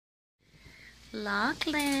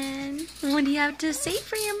Lachlan, what do you have to say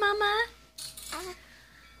for your mama?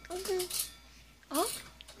 Oh,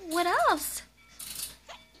 what else?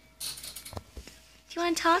 Do you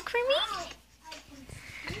want to talk for me?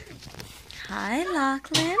 Hi,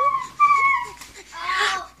 Lachlan.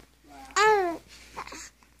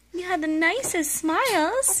 You have the nicest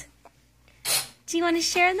smiles. Do you want to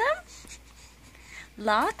share them?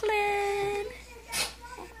 Lachlan,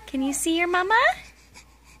 can you see your mama?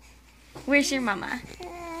 Where's your mama?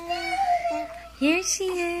 Here she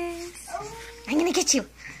is. I'm gonna get you.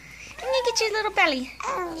 I'm gonna get your little belly.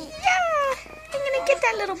 Yeah, I'm gonna get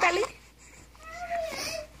that little belly.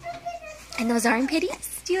 And those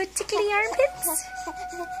armpitties? Do you have tickly armpits?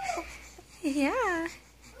 Yeah.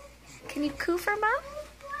 Can you coo for mom?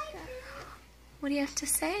 What do you have to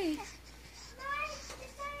say?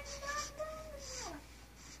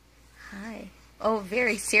 Hi. Oh,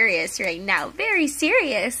 very serious right now. Very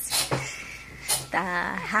serious. The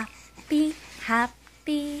happy,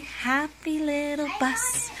 happy, happy little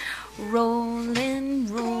bus. Rolling,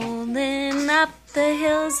 rolling up the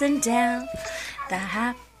hills and down. The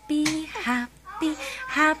happy, happy,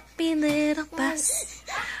 happy little bus.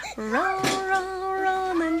 Roll, roll,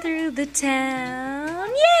 rolling through the town.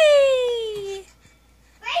 Yay!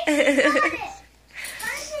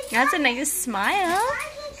 That's a nice smile.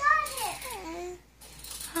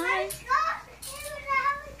 Hi.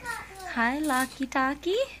 Hi, Locky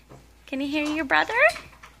Talkie. Can you hear your brother?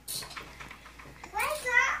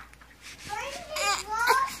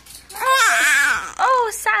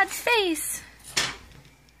 Oh, sad face.